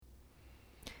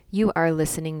You are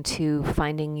listening to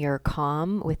Finding Your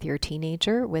Calm with Your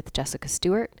Teenager with Jessica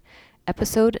Stewart,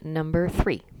 episode number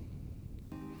 3.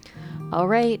 All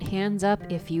right, hands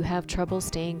up if you have trouble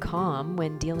staying calm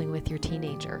when dealing with your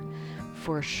teenager.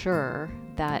 For sure,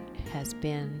 that has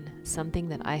been something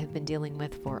that I have been dealing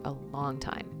with for a long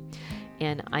time.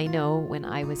 And I know when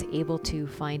I was able to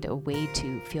find a way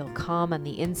to feel calm on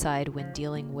the inside when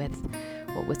dealing with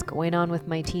what was going on with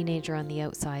my teenager on the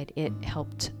outside, it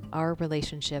helped our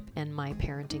relationship and my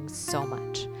parenting so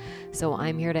much. So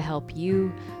I'm here to help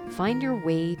you find your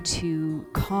way to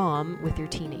calm with your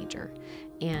teenager.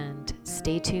 And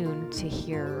stay tuned to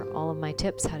hear all of my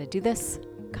tips how to do this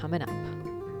coming up.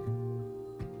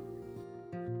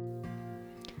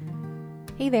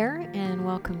 Hey there, and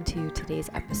welcome to today's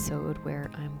episode where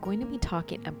I'm going to be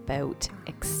talking about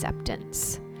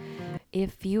acceptance.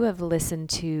 If you have listened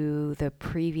to the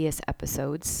previous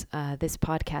episodes, this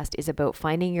podcast is about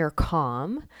finding your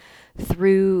calm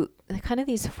through kind of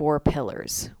these 4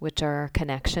 pillars, which are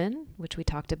connection, which we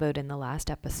talked about in the last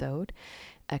episode,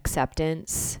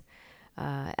 acceptance,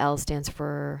 L stands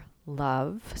for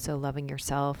love, so loving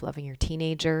yourself, loving your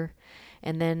teenager,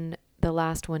 and then the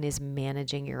last one is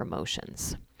managing your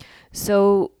emotions.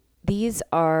 So these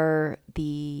are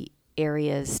the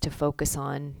areas to focus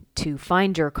on to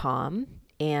find your calm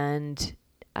and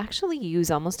actually use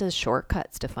almost as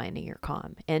shortcuts to finding your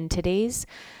calm. And today's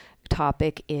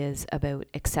topic is about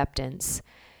acceptance,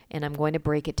 and I'm going to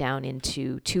break it down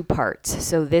into 2 parts.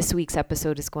 So this week's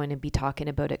episode is going to be talking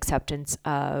about acceptance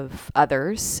of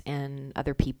others and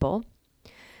other people,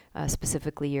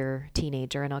 specifically your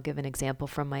teenager, and I'll give an example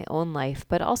from my own life,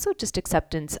 but also just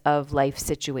acceptance of life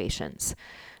situations.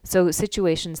 So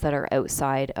situations that are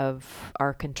outside of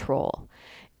our control.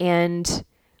 And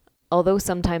although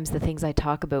sometimes the things I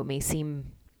talk about may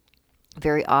seem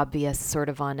very obvious sort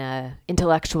of on a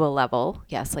intellectual level,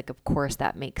 yes, like of course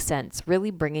that makes sense,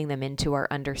 really bringing them into our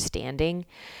understanding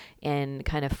and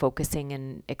kind of focusing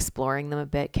and exploring them a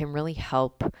bit can really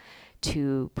help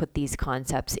to put these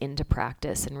concepts into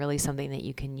practice and really something that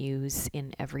you can use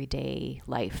in everyday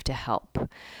life to help.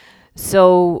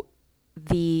 So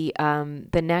the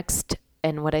next,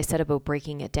 and what I said about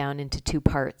breaking it down into 2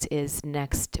 parts is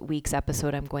next week's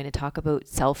episode, I'm going to talk about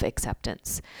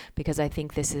self-acceptance, because I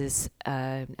think this is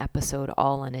an episode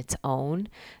all on its own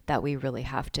that we really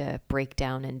have to break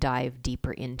down and dive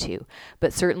deeper into.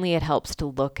 But certainly it helps to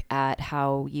look at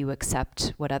how you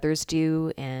accept what others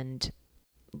do and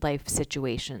life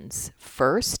situations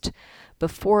first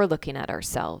before looking at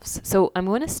ourselves. So I'm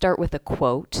going to start with a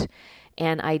quote.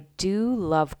 And I do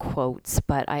love quotes,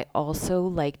 but I also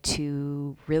like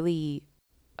to really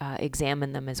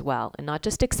examine them as well and not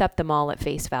just accept them all at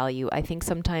face value. I think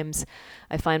sometimes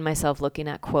I find myself looking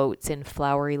at quotes in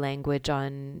flowery language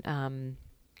on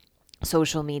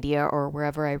social media or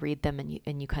wherever I read them,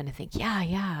 and you kind of think,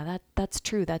 that's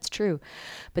true.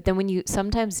 But then when you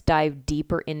sometimes dive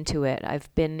deeper into it,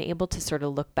 I've been able to sort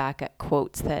of look back at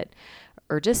quotes that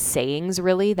or just sayings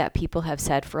really that people have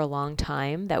said for a long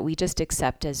time that we just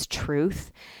accept as truth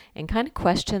and kind of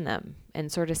question them and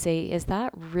sort of say, is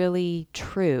that really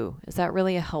true? Is that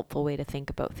really a helpful way to think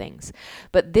about things?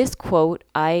 But this quote,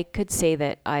 I could say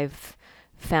that I've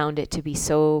found it to be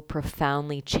so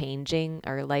profoundly changing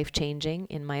or life-changing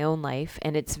in my own life.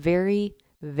 And it's very,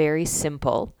 very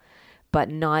simple, but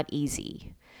not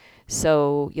easy.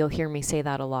 So you'll hear me say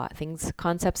that a lot.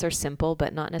 Concepts are simple,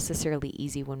 but not necessarily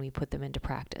easy when we put them into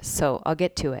practice. So I'll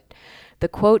get to it. The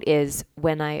quote is,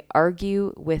 "When I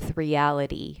argue with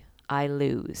reality, I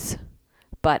lose,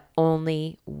 but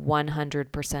only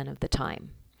 100% of the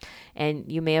time."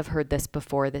 And you may have heard this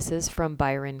before. This is from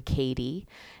Byron Katie,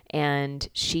 and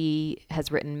she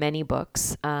has written many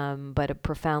books, but a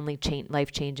profoundly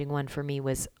life-changing one for me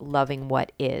was Loving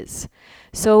What Is.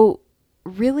 So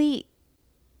really,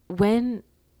 when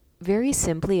very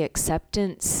simply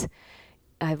acceptance,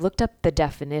 I've looked up the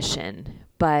definition,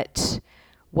 but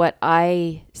what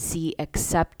I see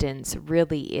acceptance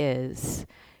really is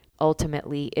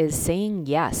ultimately is saying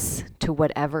yes to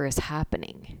whatever is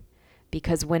happening.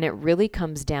 Because when it really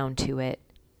comes down to it,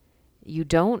 you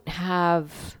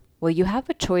have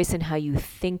a choice in how you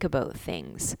think about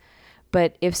things.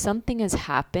 But if something has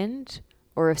happened,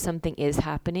 or if something is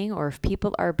happening, or if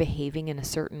people are behaving in a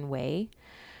certain way,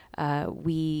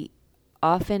 we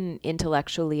often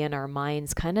intellectually in our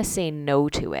minds kind of say no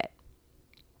to it.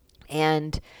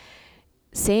 And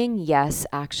saying yes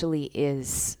actually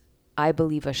is, I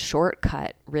believe, a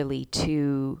shortcut really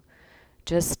to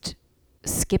just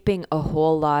skipping a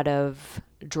whole lot of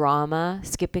drama,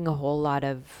 skipping a whole lot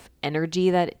of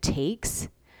energy that it takes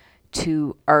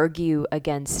to argue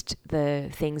against the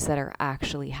things that are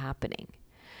actually happening.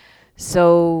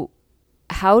 So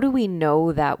how do we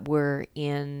know that we're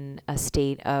in a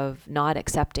state of not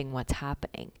accepting what's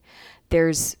happening?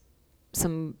 There's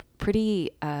some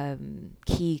pretty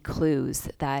key clues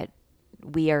that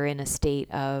we are in a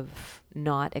state of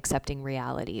not accepting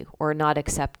reality or not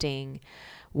accepting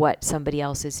what somebody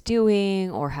else is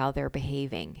doing or how they're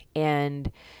behaving.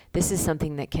 And this is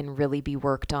something that can really be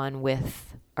worked on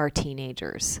with our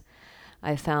teenagers.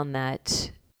 I found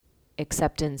that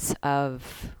acceptance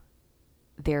of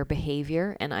their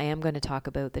behavior, and I am going to talk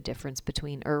about the difference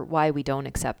between, or why we don't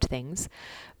accept things,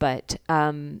 but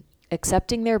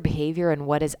accepting their behavior and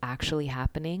what is actually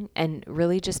happening, and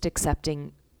really just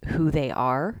accepting who they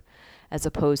are as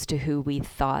opposed to who we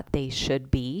thought they should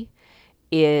be,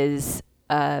 is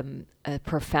a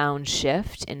profound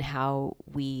shift in how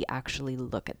we actually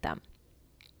look at them.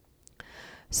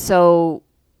 So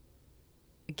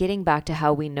getting back to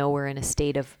how we know we're in a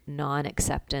state of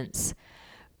non-acceptance,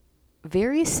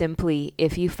 very simply,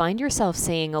 if you find yourself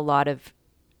saying a lot of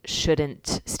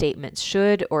shouldn't statements,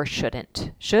 should or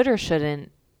shouldn't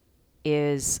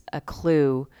is a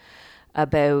clue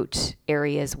about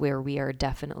areas where we are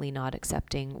definitely not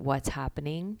accepting what's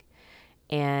happening.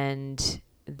 And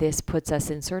this puts us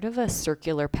in sort of a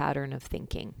circular pattern of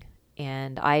thinking.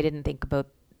 And I didn't think about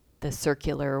the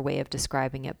circular way of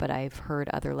describing it, but I've heard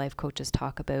other life coaches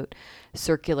talk about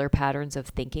circular patterns of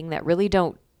thinking that really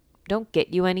don't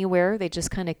get you anywhere. They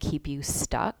just kind of keep you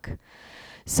stuck.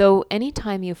 So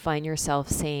anytime you find yourself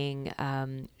saying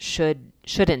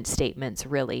shouldn't statements,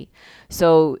 really.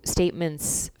 So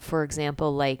statements, for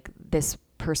example, like this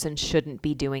person shouldn't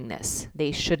be doing this.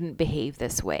 They shouldn't behave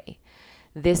this way.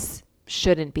 This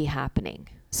shouldn't be happening.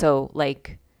 So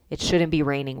like it shouldn't be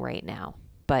raining right now,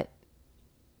 but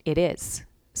it is.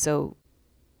 So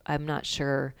I'm not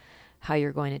sure how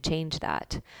you're going to change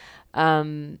that.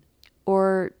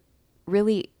 Or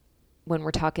really, when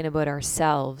we're talking about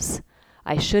ourselves,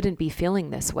 I shouldn't be feeling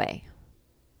this way.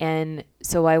 And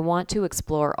so I want to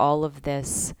explore all of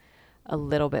this a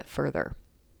little bit further.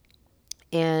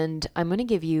 And I'm going to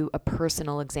give you a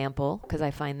personal example because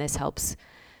I find this helps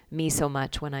me so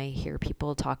much when I hear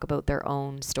people talk about their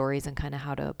own stories and kind of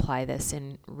how to apply this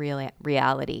in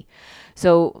reality.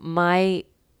 So my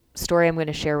story I'm going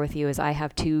to share with you is I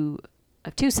have two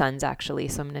sons, actually.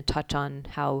 So I'm going to touch on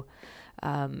how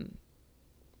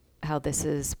this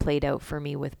is played out for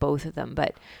me with both of them.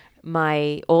 But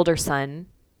my older son,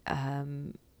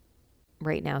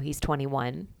 right now he's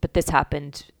 21, but this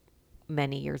happened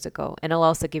many years ago. And I'll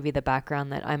also give you the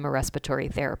background that I'm a respiratory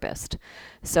therapist.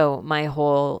 So my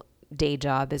whole day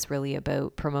job is really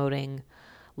about promoting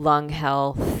lung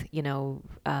health. You know,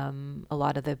 a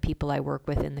lot of the people I work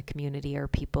with in the community are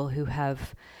people who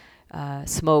have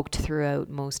smoked throughout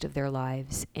most of their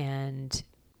lives and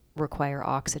require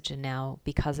oxygen now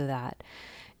because of that.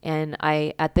 And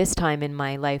at this time in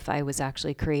my life, I was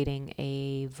actually creating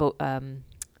an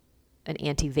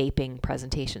anti-vaping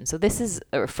presentation. So this is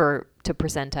to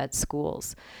present at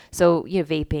schools. So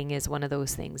vaping is one of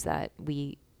those things that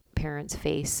we parents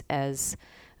face as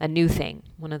a new thing,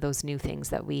 one of those new things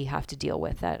that we have to deal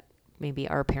with that maybe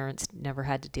our parents never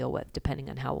had to deal with, depending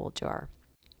on how old you are.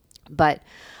 But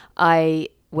I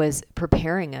was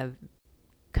preparing a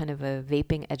kind of a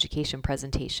vaping education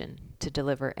presentation to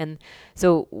deliver. And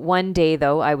so one day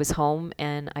though, I was home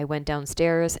and I went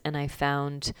downstairs and I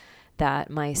found that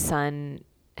my son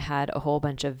had a whole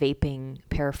bunch of vaping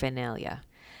paraphernalia.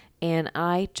 And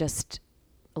I just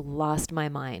lost my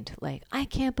mind. Like, I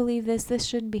can't believe this. This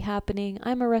shouldn't be happening.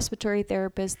 I'm a respiratory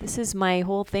therapist. This is my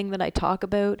whole thing that I talk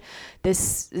about.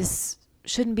 This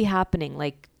shouldn't be happening.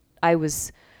 Like, I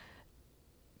was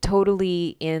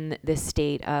totally in this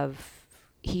state of,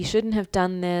 he shouldn't have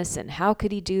done this, and how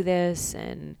could he do this,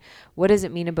 and what does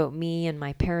it mean about me and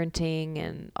my parenting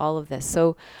and all of this.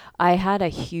 So I had a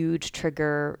huge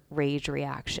trigger rage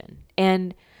reaction.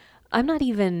 And I'm not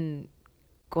even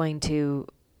going to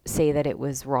say that it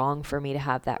was wrong for me to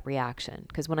have that reaction,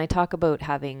 because when I talk about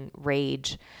having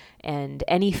rage and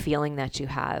any feeling that you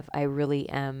have, I really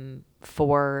am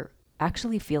for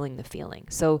actually feeling the feeling.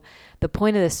 So the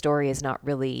point of the story is not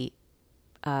really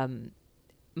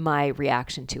my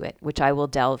reaction to it, which I will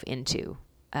delve into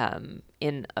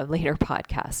in a later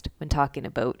podcast when talking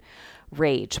about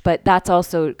rage. But that's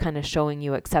also kind of showing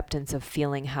you acceptance of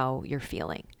feeling how you're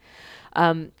feeling.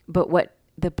 But what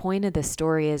the point of the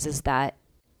story is that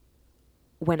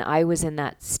when I was in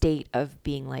that state of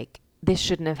being like, this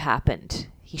shouldn't have happened,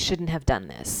 he shouldn't have done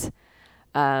this,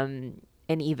 and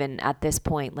even at this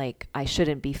point, like, I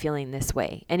shouldn't be feeling this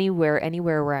way.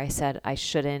 Anywhere where I said I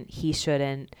shouldn't, he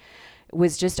shouldn't,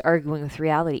 was just arguing with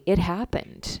reality. It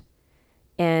happened.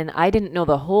 And I didn't know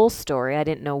the whole story. I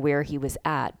didn't know where he was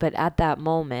at. But at that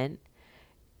moment,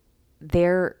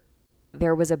 there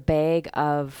was a bag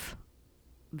of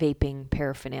vaping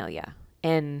paraphernalia.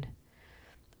 And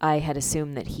I had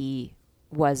assumed that he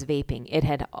was vaping. It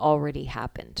had already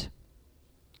happened.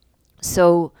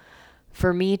 So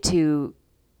for me to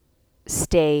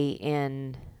stay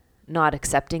in not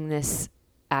accepting this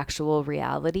actual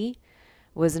reality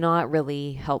was not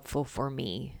really helpful for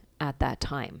me at that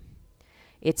time.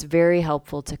 It's very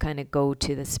helpful to kind of go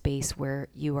to the space where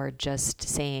you are just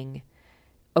saying,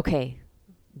 okay,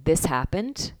 this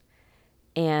happened,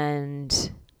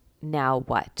 and now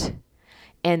what?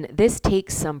 And this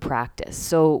takes some practice.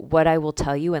 So what I will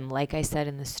tell you, and like I said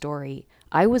in the story,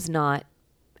 I was not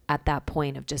at that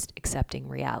point of just accepting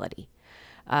reality.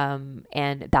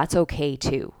 And that's okay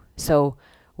too. So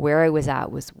where I was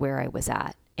at was where I was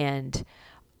at. And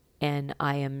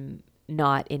I am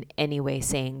not in any way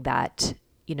saying that,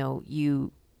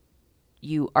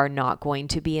 you are not going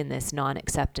to be in this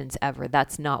non-acceptance ever.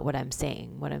 That's not what I'm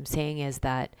saying. What I'm saying is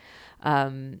that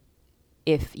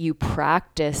if you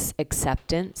practice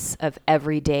acceptance of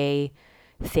everyday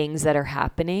things that are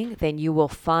happening, then you will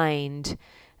find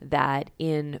that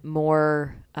in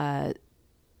more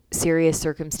serious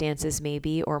circumstances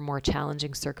maybe, or more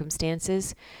challenging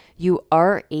circumstances, you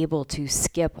are able to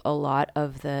skip a lot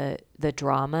of the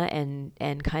drama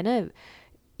and kind of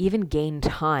even gain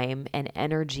time and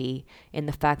energy in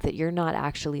the fact that you're not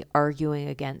actually arguing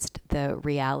against the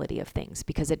reality of things,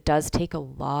 because it does take a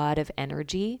lot of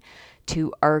energy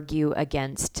to argue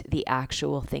against the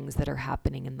actual things that are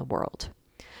happening in the world.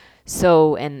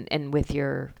 So, and with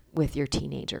your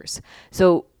teenagers.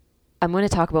 So I'm going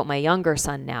to talk about my younger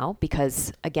son now,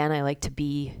 because again, I like to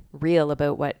be real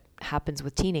about what happens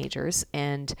with teenagers.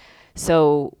 And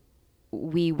so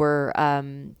we were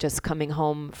just coming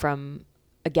home from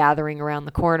a gathering around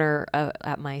the corner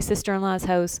at my sister-in-law's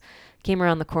house. Came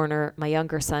around the corner. My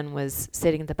younger son was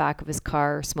sitting at the back of his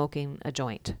car smoking a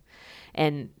joint.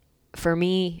 And for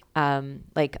me, I'm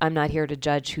not here to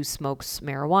judge who smokes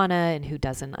marijuana and who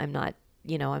doesn't. I'm not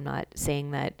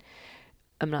saying that.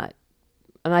 I'm not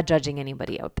judging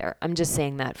anybody out there. I'm just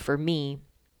saying that for me,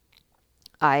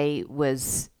 I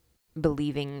was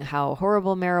believing how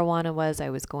horrible marijuana was.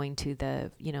 I was going to the,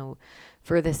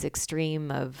 furthest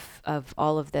extreme of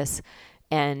all of this.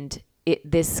 And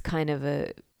this kind of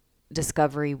a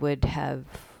discovery would have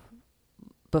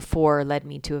before led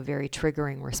me to a very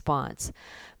triggering response.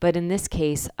 But in this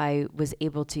case, I was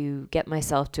able to get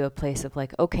myself to a place of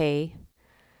like, okay,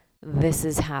 this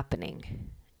is happening.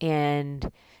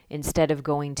 And instead of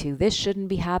going to, this shouldn't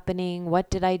be happening, what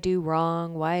did I do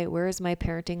wrong? Where is my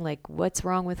parenting? Like, what's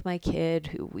wrong with my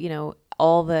kid?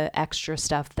 All the extra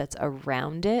stuff that's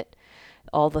around it,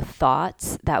 all the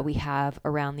thoughts that we have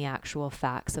around the actual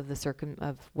facts of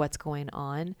of what's going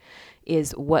on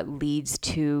is what leads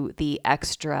to the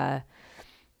extra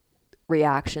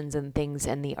reactions and things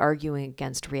and the arguing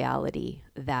against reality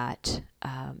that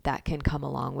can come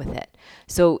along with it.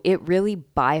 So it really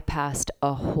bypassed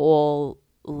a whole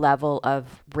level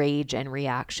of rage and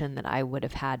reaction that I would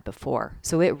have had before.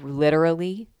 So it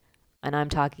literally, and I'm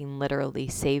talking literally,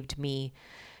 saved me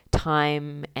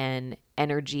time and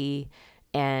energy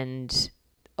and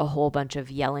a whole bunch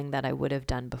of yelling that I would have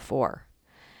done before.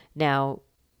 Now,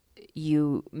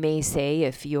 you may say,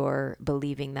 if you're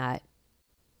believing that,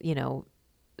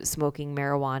 smoking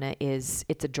marijuana it's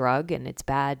a drug and it's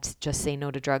bad, just say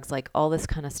no to drugs, like all this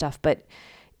kind of stuff. But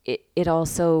it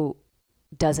also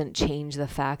doesn't change the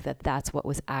fact that that's what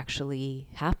was actually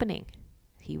happening.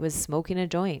 He was smoking a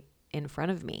joint in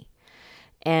front of me.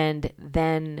 And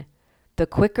then the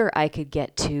quicker I could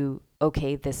get to,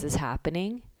 okay, this is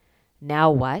happening, now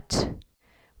what?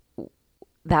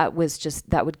 That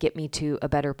would get me to a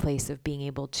better place of being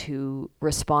able to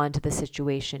respond to the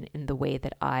situation in the way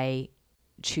that I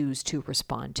choose to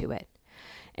respond to it.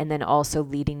 And then also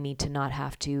leading me to not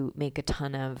have to make a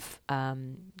ton of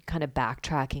kind of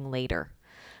backtracking later.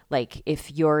 Like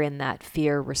if you're in that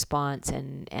fear response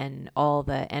and all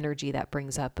the energy that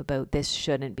brings up about this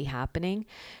shouldn't be happening,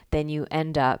 then you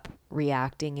end up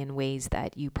reacting in ways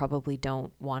that you probably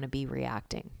don't want to be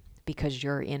reacting, because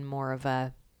you're in more of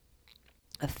a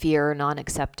fear,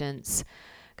 non-acceptance,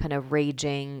 kind of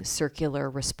raging circular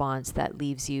response that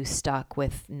leaves you stuck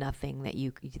with nothing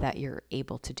that you're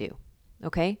able to do.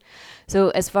 Okay?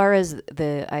 So as far as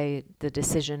the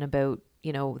decision about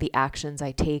the actions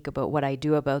I take, about what I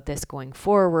do about this going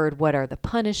forward. What are the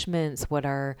punishments? What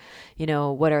are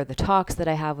the talks that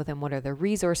I have with him? What are the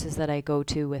resources that I go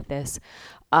to with this?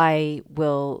 I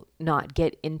will not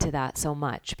get into that so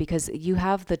much, because you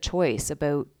have the choice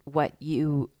about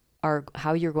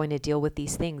how you're going to deal with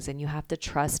these things. And you have to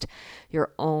trust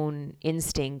your own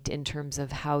instinct in terms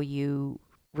of how you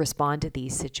respond to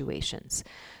these situations.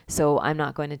 So I'm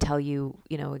not going to tell you,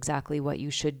 exactly what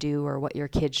you should do or what your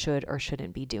kids should or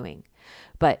shouldn't be doing.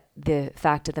 But the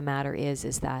fact of the matter is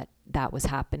that was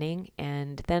happening.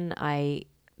 And then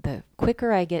the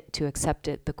quicker I get to accept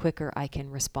it, the quicker I can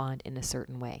respond in a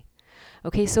certain way.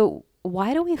 Okay, so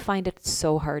why do we find it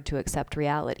so hard to accept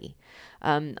reality?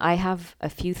 I have a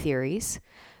few theories,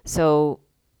 so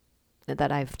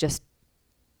that I've just,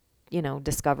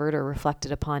 discovered or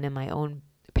reflected upon in my own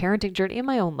parenting journey, in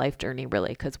my own life journey,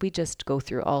 really, because we just go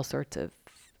through all sorts of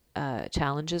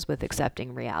challenges with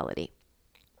accepting reality.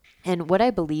 And what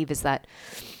I believe is that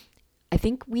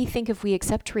we think if we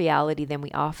accept reality, then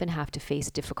we often have to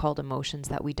face difficult emotions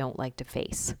that we don't like to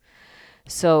face.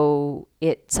 So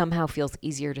it somehow feels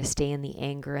easier to stay in the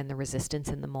anger and the resistance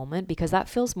in the moment, because that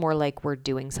feels more like we're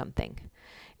doing something.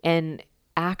 And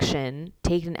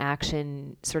taking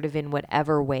action sort of in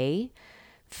whatever way,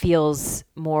 feels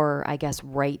more, I guess,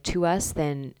 right to us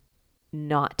than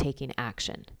not taking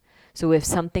action. So if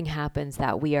something happens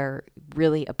that we are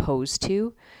really opposed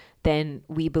to, then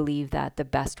we believe that the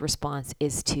best response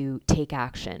is to take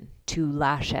action, to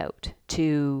lash out,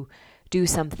 to do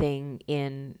something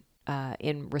in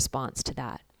response to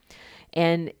that.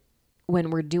 And when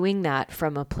we're doing that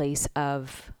from a place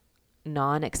of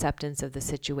non-acceptance of the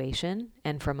situation,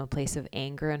 and from a place of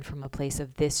anger, and from a place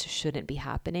of this shouldn't be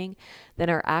happening, then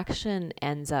our action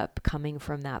ends up coming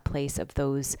from that place of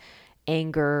those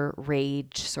anger,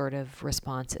 rage sort of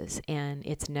responses, and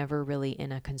it's never really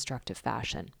in a constructive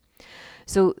fashion.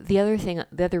 So the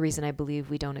other reason I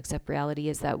believe we don't accept reality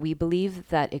is that we believe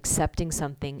that accepting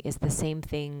something is the same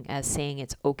thing as saying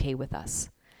it's okay with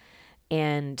us.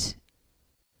 And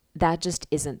that just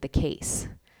isn't the case.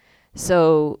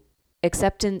 So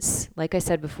acceptance, like I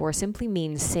said before, simply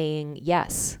means saying,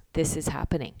 yes, this is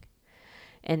happening.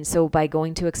 And so by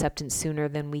going to acceptance sooner,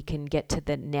 then we can get to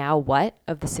the now what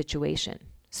of the situation.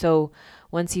 So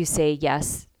once you say,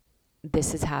 yes,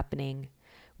 this is happening,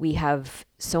 we have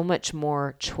so much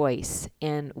more choice.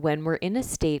 And when we're in a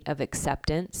state of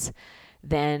acceptance,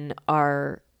 then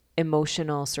our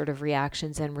emotional sort of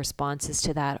reactions and responses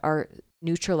to that are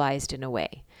neutralized in a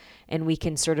way. And we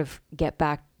can sort of get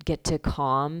to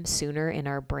calm sooner in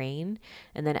our brain,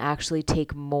 and then actually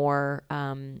take more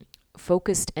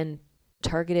focused and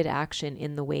targeted action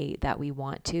in the way that we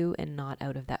want to, and not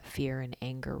out of that fear and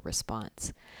anger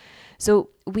response. So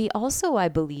we also, I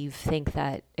believe, think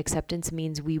that acceptance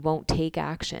means we won't take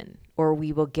action, or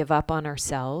we will give up on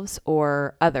ourselves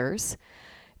or others,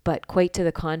 but quite to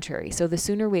the contrary. So the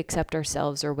sooner we accept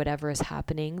ourselves or whatever is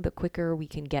happening, the quicker we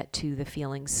can get to the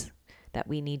feelings that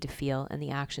we need to feel and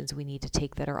the actions we need to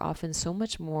take that are often so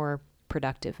much more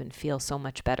productive and feel so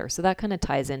much better. So that kind of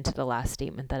ties into the last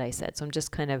statement that I said. So I'm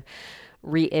just kind of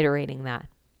reiterating that.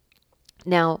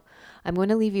 Now, I'm going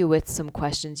to leave you with some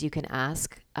questions you can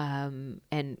ask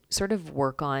and sort of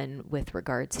work on with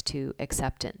regards to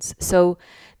acceptance. So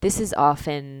this is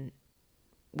often,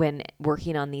 when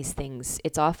working on these things,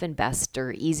 it's often best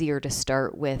or easier to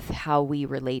start with how we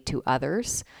relate to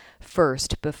others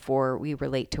first before we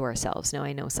relate to ourselves. Now,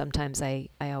 I know sometimes I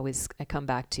come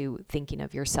back to thinking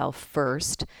of yourself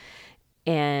first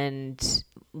and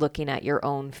looking at your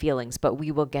own feelings, but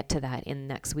we will get to that in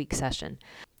next week's session.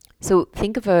 So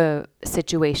think of a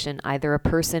situation, either a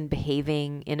person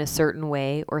behaving in a certain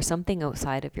way or something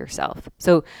outside of yourself.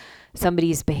 So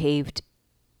somebody's behaved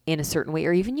in a certain way,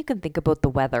 or even you can think about the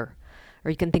weather,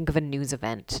 or you can think of a news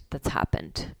event that's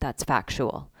happened that's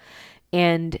factual.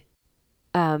 And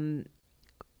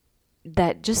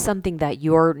that just something that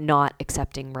you're not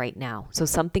accepting right now. So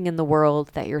something in the world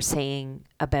that you're saying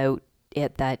about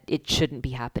it that it shouldn't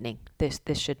be happening. This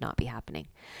should not be happening.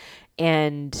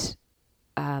 And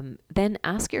then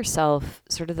ask yourself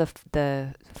sort of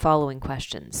the following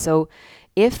questions. So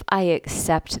if I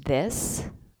accept this,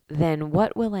 then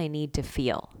what will I need to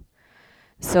feel?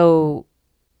 So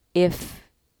if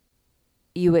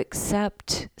you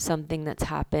accept something that's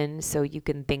happened, so you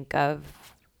can think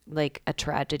of like a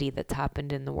tragedy that's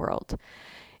happened in the world.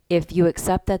 If you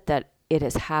accept that it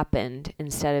has happened,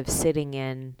 instead of sitting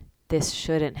in this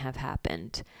shouldn't have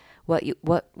happened, what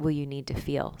will you need to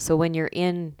feel? So when you're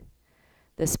in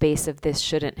the space of this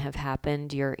shouldn't have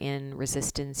happened, you're in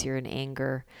resistance, you're in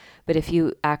anger. But if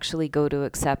you actually go to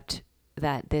accept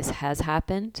that this has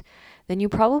happened, then you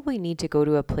probably need to go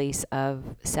to a place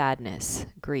of sadness,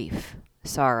 grief,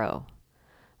 sorrow,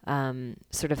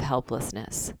 sort of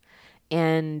helplessness.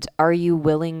 And are you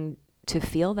willing to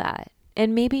feel that?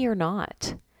 And maybe you're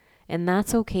not. And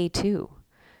that's okay too.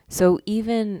 So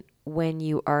even when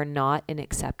you are not in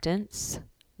acceptance,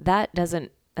 that's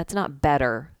not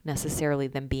better necessarily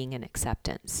than being in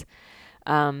acceptance.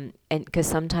 And because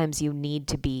sometimes you need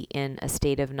to be in a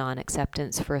state of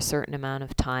non-acceptance for a certain amount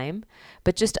of time,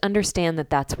 but just understand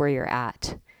that that's where you're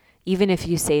at. Even if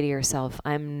you say to yourself,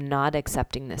 I'm not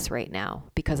accepting this right now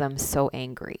because I'm so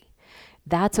angry,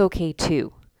 that's okay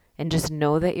too. And just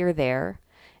know that you're there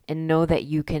and know that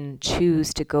you can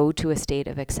choose to go to a state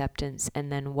of acceptance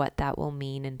and then what that will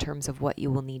mean in terms of what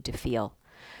you will need to feel.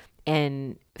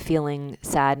 And feeling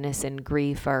sadness and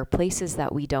grief are places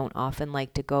that we don't often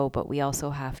like to go, but we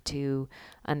also have to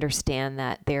understand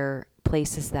that they're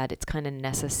places that it's kind of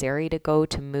necessary to go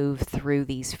to move through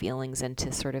these feelings and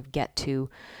to sort of get to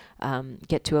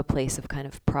a place of kind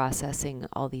of processing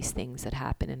all these things that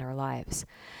happen in our lives.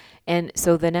 And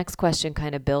so the next question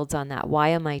kind of builds on that. Why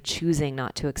am I choosing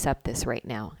not to accept this right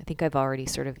now? I think I've already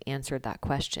sort of answered that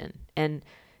question. And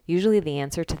usually the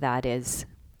answer to that is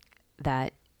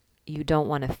that you don't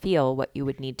want to feel what you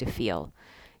would need to feel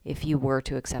if you were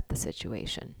to accept the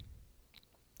situation.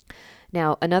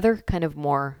 Now, another kind of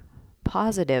more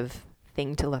positive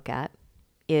thing to look at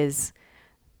is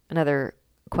another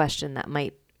question that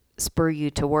might spur you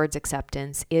towards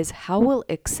acceptance is, how will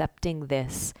accepting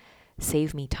this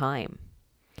save me time?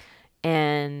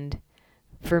 And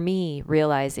for me,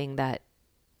 realizing that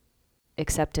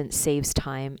acceptance saves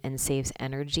time and saves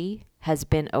energy has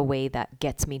been a way that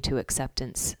gets me to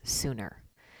acceptance sooner.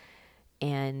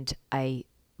 And I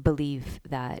believe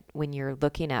that when you're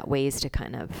looking at ways to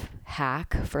kind of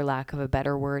hack, for lack of a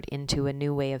better word, into a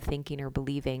new way of thinking or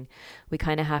believing, we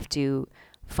kind of have to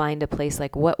find a place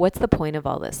like, what's the point of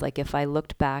all this? Like if I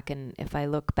look back and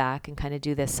kind of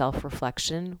do this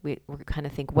self-reflection, we kind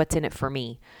of think, what's in it for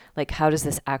me? Like, how does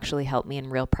this actually help me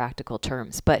in real practical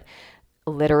terms? But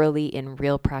literally in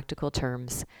real practical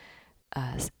terms,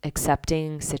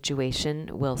 accepting situation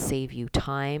will save you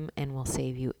time and will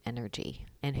save you energy.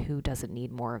 And who doesn't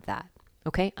need more of that?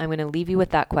 Okay, I'm going to leave you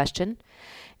with that question.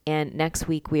 And next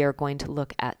week we are going to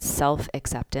look at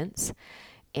self-acceptance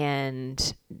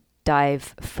and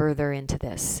dive further into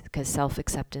this, because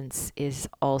self-acceptance is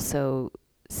also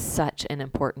such an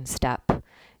important step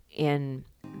in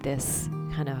this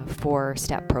kind of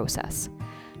 4-step process.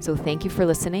 So thank you for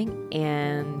listening,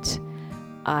 and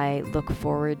I look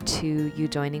forward to you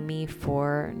joining me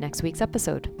for next week's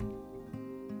episode.